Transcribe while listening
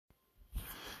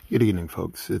Good evening,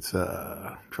 folks. It's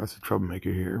Trusted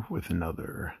Troublemaker here with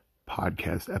another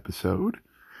podcast episode.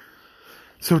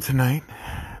 So tonight,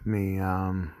 me,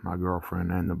 my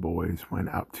girlfriend, and the boys went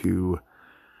out to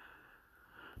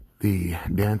the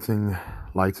Dancing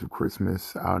Lights of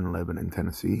Christmas out in Lebanon,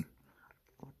 Tennessee.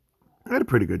 I had a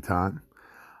pretty good time.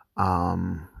 I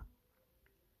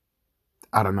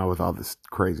don't know, with all this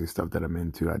crazy stuff that I'm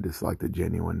into, I just like the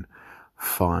genuine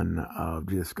fun of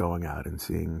just going out and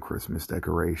seeing Christmas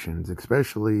decorations,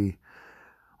 especially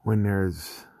when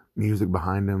there's music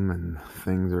behind them and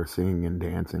things are singing and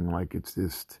dancing like it's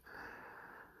just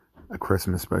a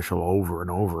Christmas special over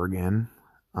and over again.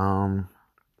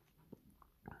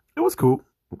 It was cool.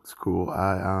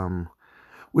 I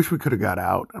wish we could have got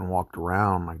out and walked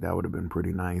around. Like, that would have been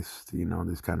pretty nice to,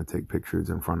 just kind of take pictures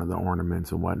in front of the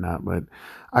ornaments and whatnot. But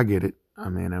I get it. I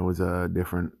mean, it was a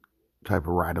different type of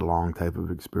ride along type of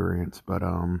experience. But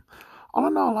all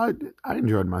in all, I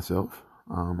enjoyed myself.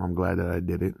 I'm glad that I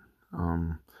did it.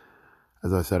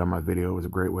 As I said on my video, it was a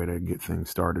great way to get things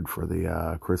started for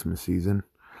the Christmas season.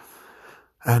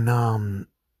 And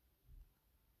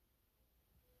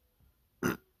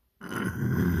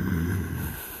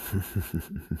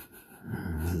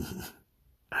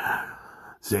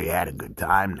so you had a good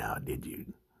time now, did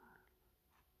you?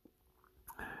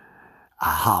 A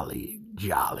holly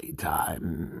jolly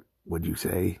time, would you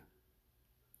say?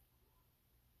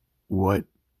 What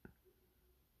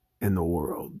in the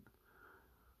world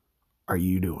are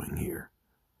you doing here?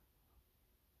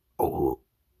 Oh,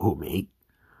 who, me?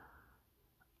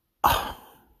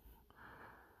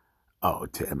 Oh,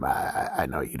 Tim, I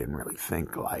know you didn't really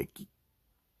think like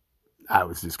I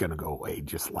was just going to go away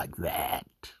just like that.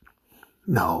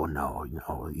 No,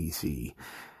 you see,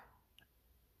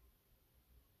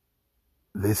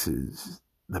 this is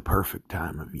the perfect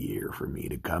time of year for me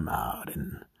to come out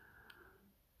and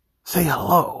say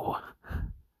hello.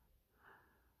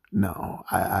 No,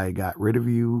 I got rid of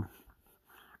you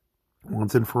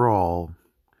once and for all.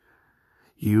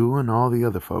 You and all the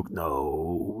other folk.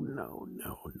 No,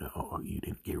 you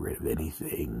didn't get rid of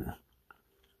anything.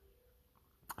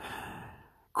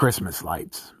 Christmas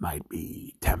lights might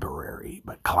be temporary,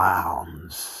 but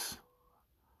clowns,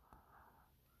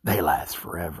 they last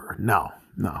forever. No,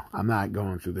 I'm not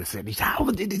going through this.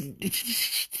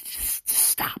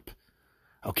 Stop,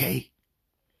 okay?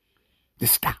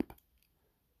 Just stop.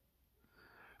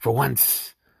 For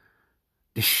once,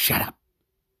 just shut up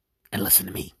and listen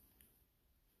to me.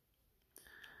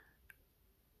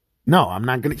 No, I'm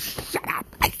not gonna. Shut up.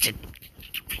 I said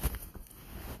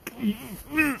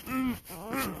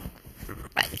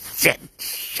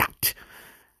shut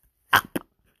up.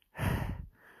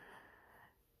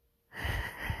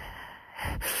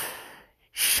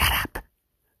 Shut up.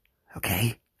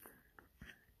 Okay?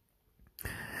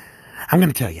 I'm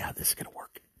gonna tell you how this is gonna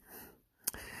work.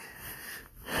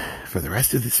 For the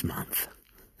rest of this month,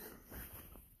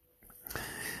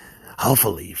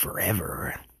 hopefully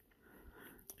forever,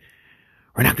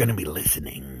 we're not going to be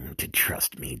listening to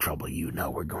Trust Me, Trouble You. No,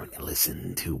 we're going to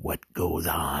listen to what goes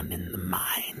on in the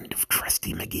mind of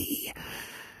Trusty McGee.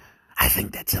 I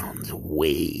think that sounds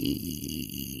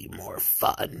way more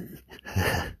fun.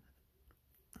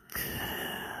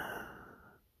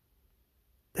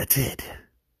 That's it.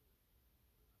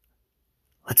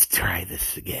 Let's try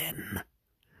this again.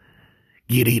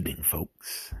 Good evening,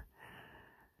 folks,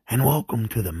 and welcome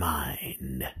to the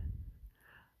mind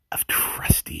of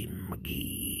Trusty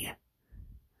McGee.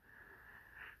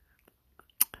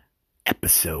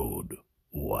 Episode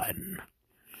 1.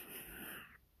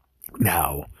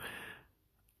 Now,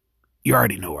 you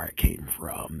already know where I came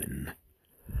from,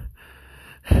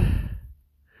 and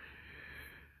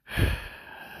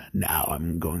now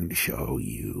I'm going to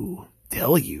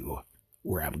tell you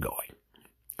where I'm going.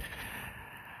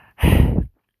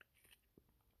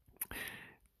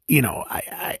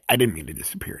 I didn't mean to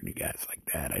disappear on you guys like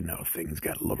that. I know things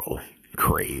got a little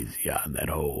crazy on that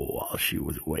whole While She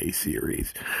Was Away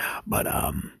series. But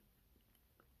I'm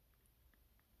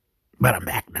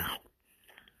back now.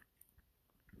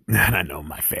 And I know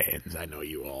my fans, I know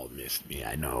you all missed me.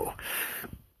 I know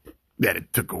that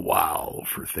it took a while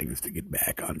for things to get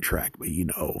back on track. But,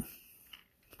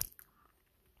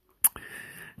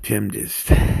 Tim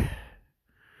just...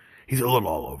 he's a little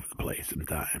all over the place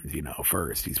sometimes,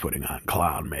 First, he's putting on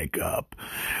clown makeup.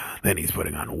 Then he's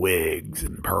putting on wigs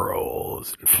and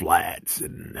pearls and flats.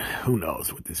 And who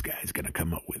knows what this guy's going to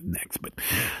come up with next. But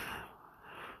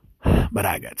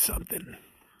I got something.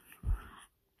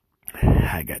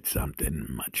 I got something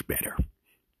much better.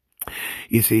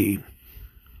 You see,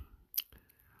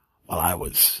 while I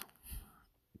was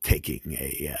taking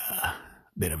a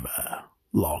bit of a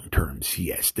long-term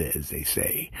siesta, as they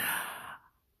say.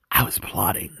 I was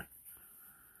plotting,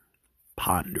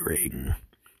 pondering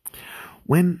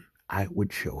when I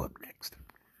would show up next.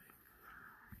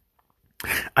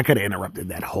 I could have interrupted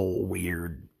that whole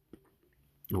weird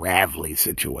Ravley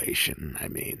situation. I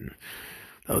mean,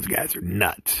 those guys are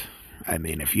nuts. I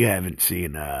mean, if you haven't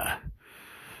seen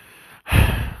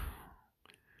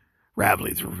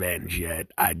Ravley's Revenge yet,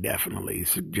 I definitely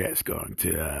suggest going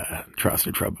to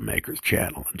Trusted Troublemaker's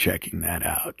channel and checking that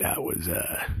out. That was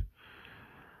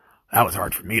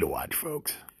hard for me to watch,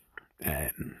 folks.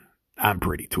 And I'm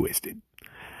pretty twisted.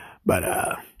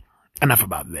 But enough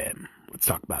about them. Let's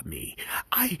talk about me.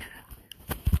 I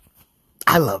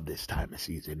love this time of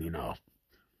season, you know.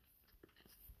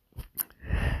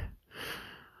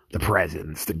 The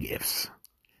presents, the gifts,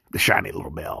 the shiny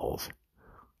little bells,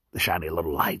 the shiny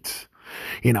little lights.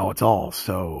 You know, it's all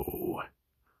so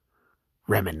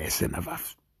reminiscent of a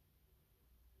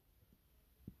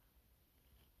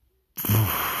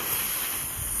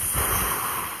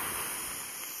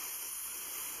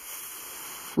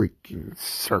freaking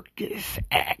circus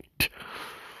act.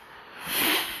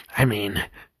 I mean,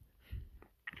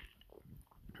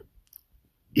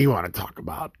 you want to talk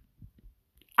about,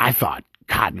 I thought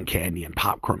cotton candy and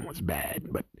popcorn was bad,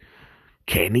 but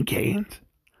candy canes?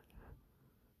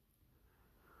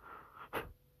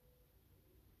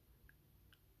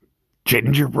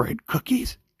 Gingerbread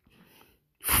cookies?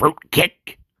 Fruit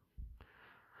cake?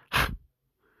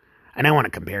 And they want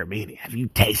to compare me. Have you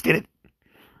tasted it?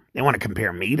 They want to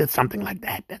compare me to something like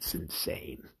that? That's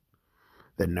insane.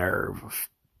 The nerve of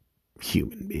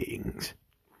human beings.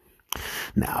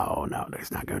 No,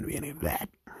 there's not going to be any of that.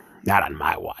 Not on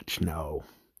my watch, no.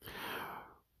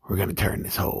 We're going to turn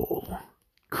this whole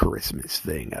Christmas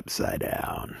thing upside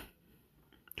down.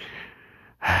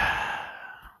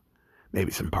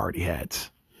 Maybe some party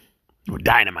hats with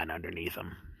dynamite underneath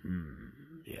them.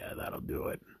 Yeah, that'll do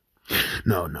it.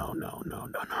 No.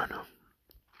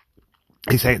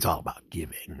 They say it's all about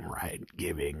giving, right?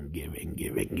 Giving,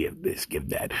 give this, give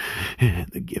that.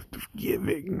 The gift of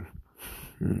giving.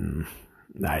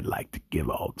 I'd like to give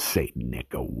old Saint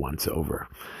Nick a once over.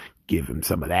 Give him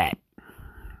some of that.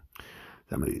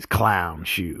 Some of these clown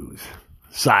shoes.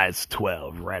 Size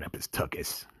 12, right up his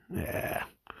tuchus. Yeah.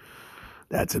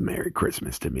 That's a Merry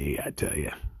Christmas to me, I tell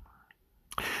you.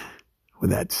 With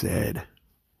that said,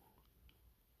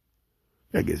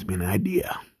 that gives me an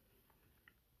idea.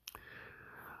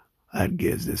 That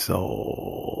gives this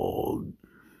old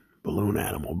balloon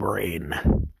animal brain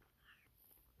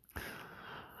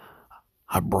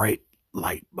a bright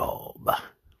light bulb.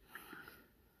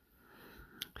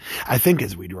 I think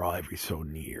as we draw every so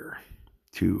near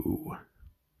to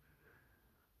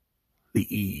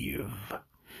the eve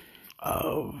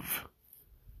of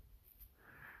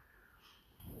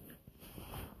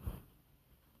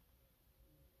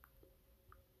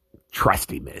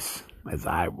trustiness, as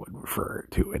I would refer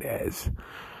to it as,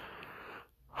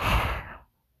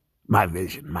 my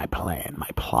vision, my plan, my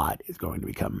plot is going to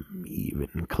become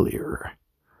even clearer,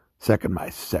 second by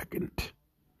second.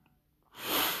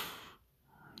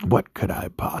 What could I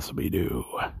possibly do?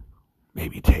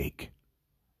 Maybe take.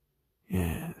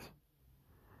 Yes.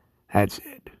 That's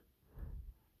it.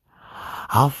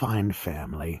 I'll find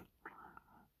family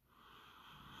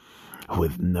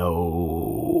with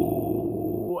no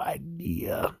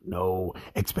idea, no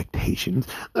expectations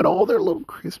that all their little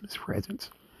Christmas presents,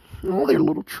 all their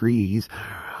little trees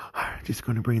are just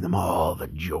going to bring them all the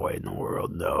joy in the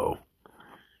world. No,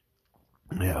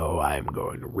 I'm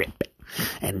going to rip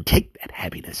and take that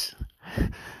happiness,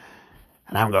 and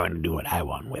I'm going to do what I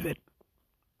want with it.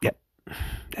 Yep,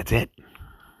 that's it.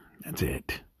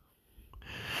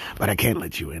 But I can't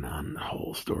let you in on the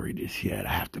whole story just yet. I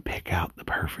have to pick out the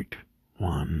perfect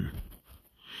one.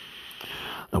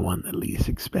 The one that least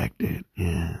expected.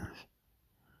 Yes.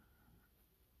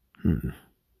 I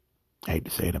hate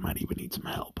to say it, I might even need some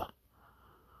help.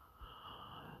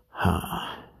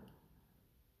 I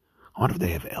wonder if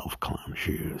they have elf clown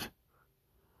shoes.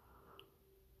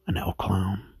 An elf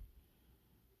clown?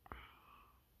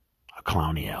 A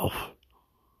clowny elf?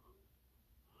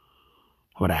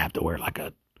 Would I have to wear like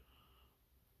a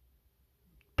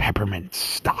peppermint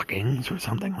stockings or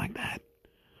something like that?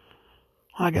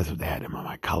 Well, I guess if they had him on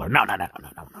my color. No.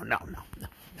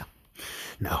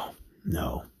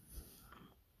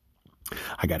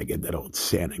 I gotta give that old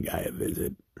Santa guy a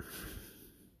visit.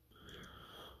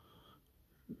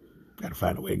 Gotta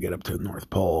find a way to get up to the North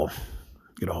Pole.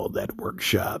 Get a hold of that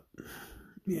workshop.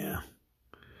 Yeah.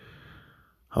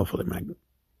 Hopefully my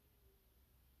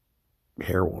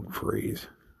hair won't freeze.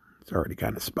 It's already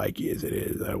kind of spiky as it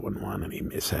is. I wouldn't want any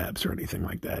mishaps or anything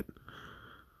like that.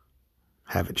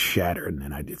 Have it shatter and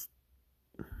then I just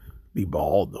be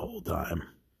bald the whole time.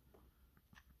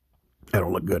 I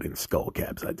don't look good in skull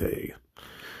caps, I tell you.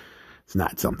 It's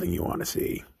not something you want to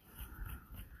see.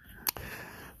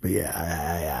 But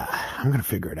yeah, I'm going to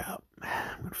figure it out.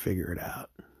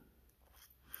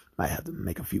 Might have to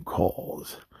make a few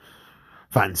calls.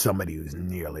 Find somebody who's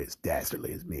nearly as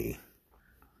dastardly as me.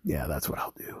 Yeah, that's what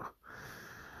I'll do.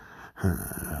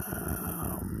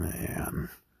 Oh, man.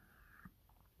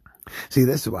 See,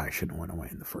 this is why I shouldn't have went away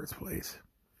in the first place.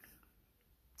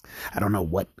 I don't know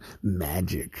what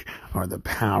magic or the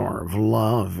power of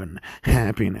love and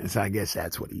happiness. I guess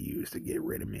that's what he used to get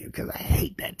rid of me, because I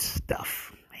hate that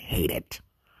stuff. I hate it.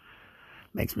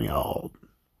 Makes me all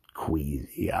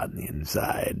queasy on the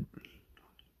inside.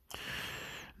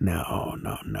 No.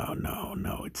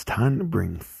 It's time to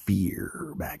bring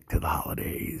fear back to the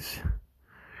holidays.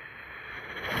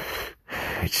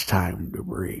 It's time to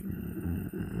bring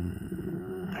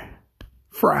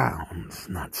frowns,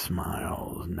 not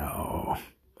smiles, no.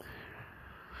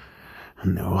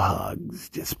 No hugs,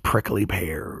 just prickly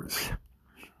pears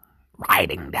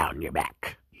riding down your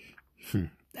back.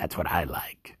 That's what I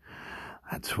like.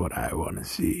 That's what I want to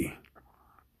see.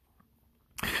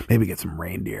 Maybe get some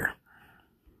reindeer.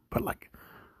 Put like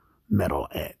metal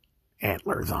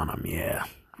antlers on them, yeah.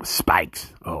 With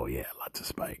spikes. Oh, yeah, lots of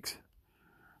spikes.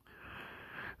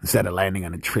 Instead of landing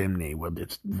on a chimney, we'll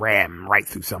just ram right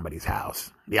through somebody's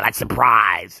house. Be like,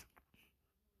 surprise!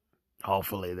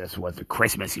 Hopefully this was the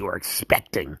Christmas you were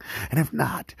expecting. And if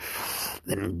not,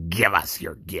 then give us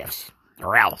your gifts.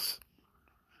 Or else.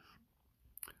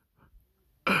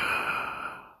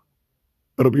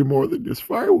 It'll be more than just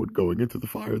firewood going into the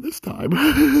fire this time.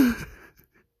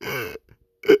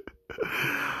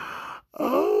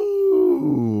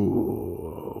 Oh,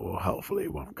 hopefully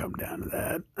it won't come down to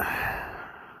that.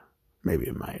 Maybe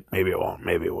it might. Maybe it won't.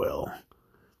 Maybe it will.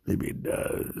 Maybe it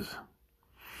does.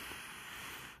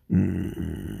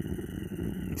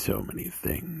 So many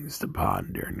things to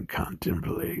ponder and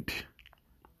contemplate.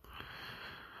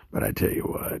 But I tell you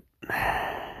what,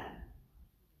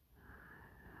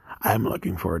 I'm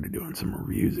looking forward to doing some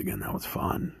reviews again. That was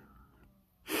fun.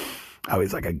 I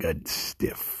always like a good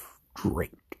stiff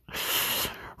drink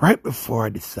right before I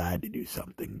decide to do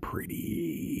something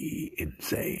pretty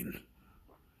insane.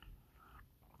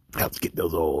 Helps get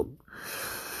those old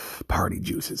party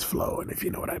juices flowing, if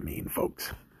you know what I mean,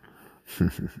 folks.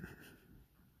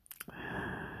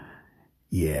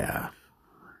 Yeah,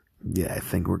 I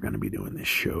think we're going to be doing this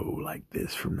show like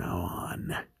this from now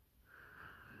on.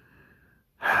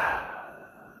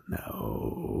 No,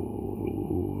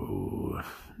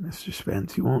 Mr.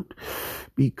 Spence, you won't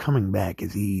be coming back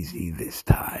as easy this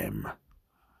time.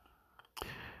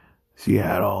 So you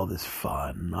had all this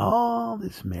fun, all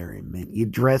this merriment. You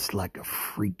dressed like a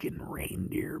freaking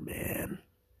reindeer, man.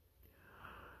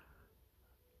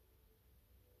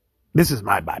 This is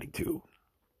my body, too.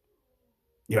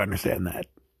 You understand that?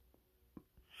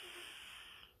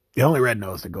 The only red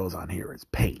nose that goes on here is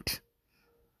paint.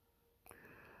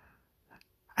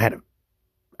 I had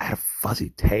a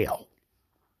fuzzy tail.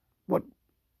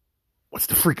 What's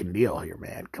the freaking deal here,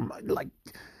 man? Come on, like,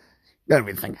 you don't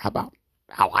even think about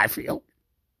how I feel.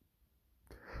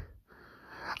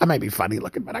 I may be funny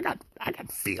looking, but I got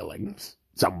feelings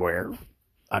somewhere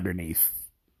underneath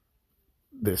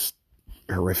this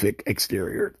horrific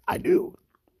exterior. I do.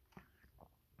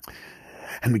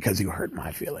 And because you hurt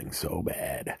my feelings so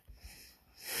bad,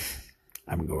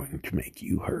 I'm going to make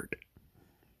you hurt.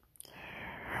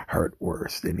 Hurt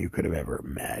worse than you could have ever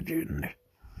imagined.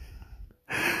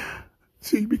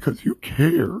 See, because you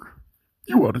care.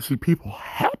 You want to see people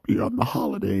happy on the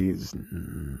holidays.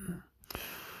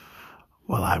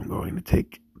 Well, I'm going to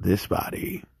take this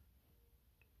body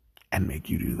and make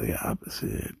you do the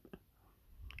opposite.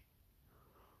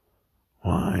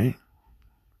 Why?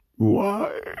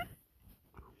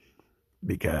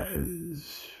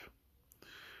 Because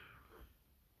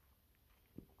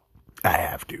I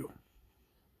have to.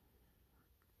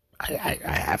 I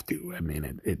have to. I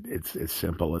mean, it's as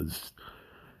simple as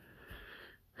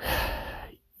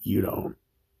you don't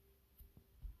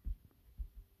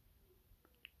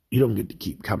get to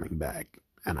keep coming back,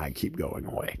 and I keep going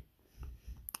away.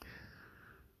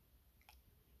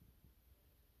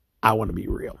 I want to be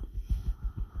real.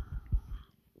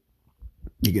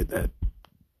 You get that?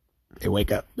 Hey,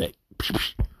 wake up. Hey.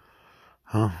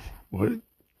 Huh?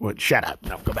 What? Shut up.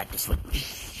 No, go back to sleep.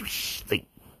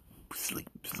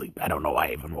 Sleep. I don't know why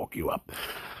I even woke you up.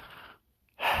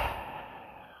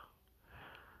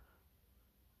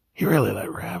 You really let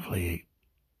Rafley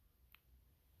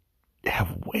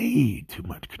have way too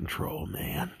much control,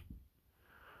 man.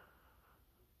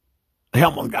 They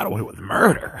almost got away with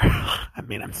murder. I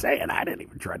mean, I'm saying I didn't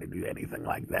even try to do anything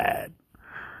like that.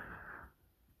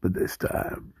 But this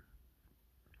time,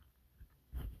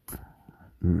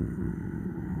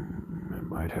 it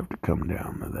might have to come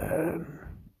down to that.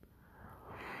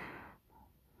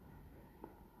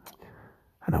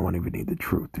 And I won't even need the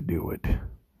truth to do it.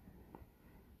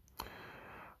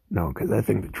 No, because I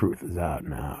think the truth is out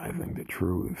now. I think the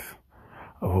truth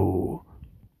of who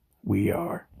we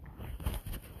are,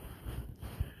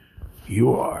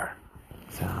 you are,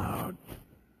 it's out.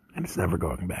 And it's never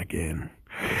going back in.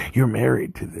 You're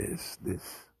married to this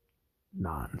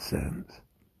nonsense.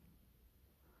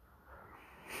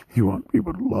 You want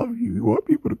people to love you. You want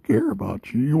people to care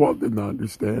about you. You want them to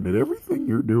understand that everything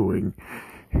you're doing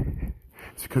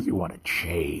is because you want to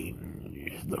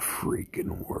change the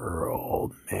freaking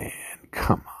world, man.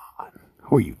 Come on.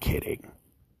 Who are you kidding?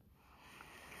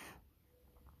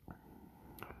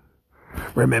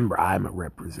 Remember, I'm a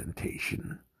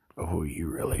representation of who you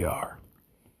really are.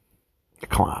 A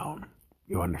clown.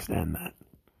 You understand that?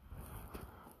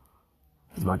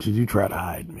 As much as you try to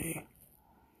hide me,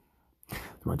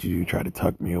 as much as you try to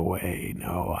tuck me away,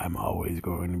 no, I'm always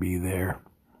going to be there.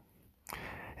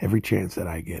 Every chance that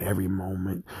I get, every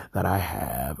moment that I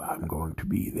have, I'm going to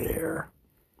be there.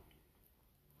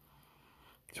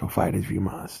 So fight as you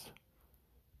must.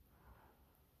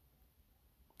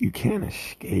 You can't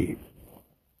escape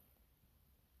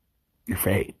your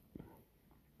fate.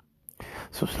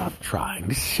 So stop trying.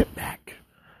 Just sit back,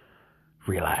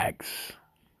 relax,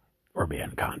 or be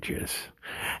unconscious,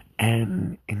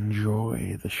 and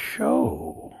enjoy the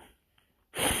show.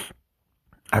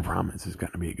 I promise it's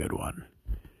going to be a good one.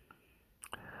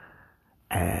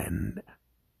 And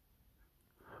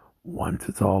once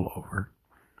it's all over,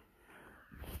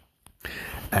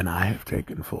 and I have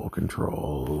taken full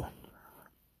control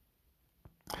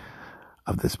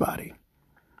of this body,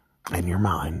 and your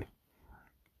mind,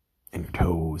 and your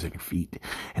toes, and your feet,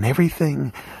 and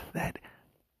everything that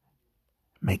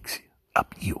makes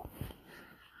up you,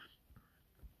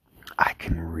 I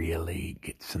can really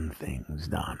get some things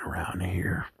done around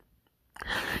here.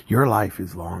 Your life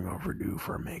is long overdue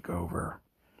for a makeover.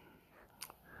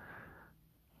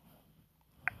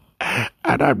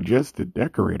 And I'm just a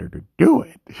decorator to do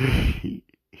it.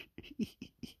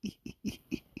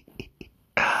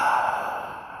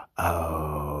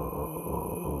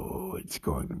 Oh, it's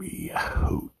going to be a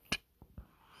hoot.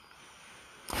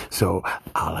 So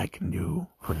all I can do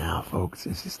for now, folks,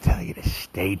 is just tell you to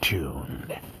stay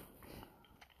tuned.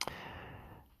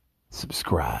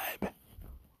 Subscribe.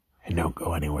 And don't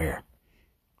go anywhere.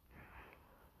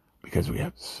 Because we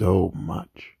have so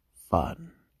much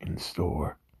fun in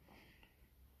store.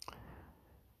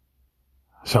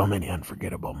 So many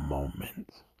unforgettable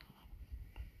moments.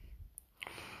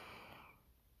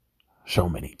 So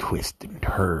many twists and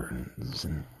turns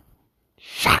and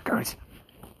shockers.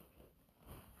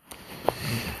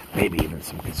 Maybe even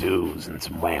some kazoos and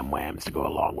some wham-whams to go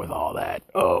along with all that.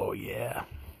 Oh, yeah.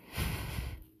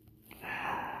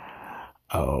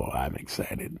 Oh, I'm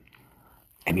excited.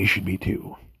 And you should be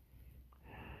too.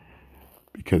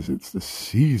 Because it's the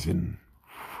season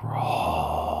for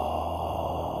all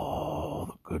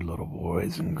the good little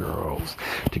boys and girls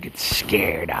to get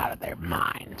scared out of their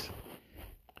minds.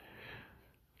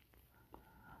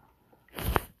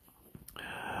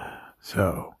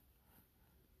 So,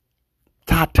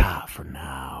 ta-ta for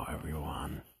now,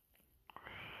 everyone.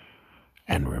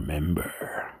 And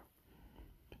remember,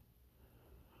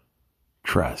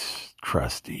 trust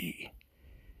Trusty.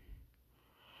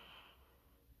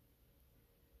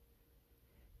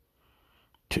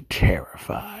 To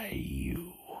terrify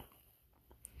you.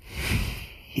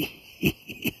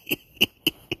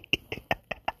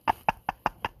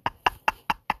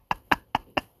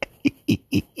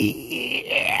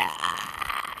 Yeah.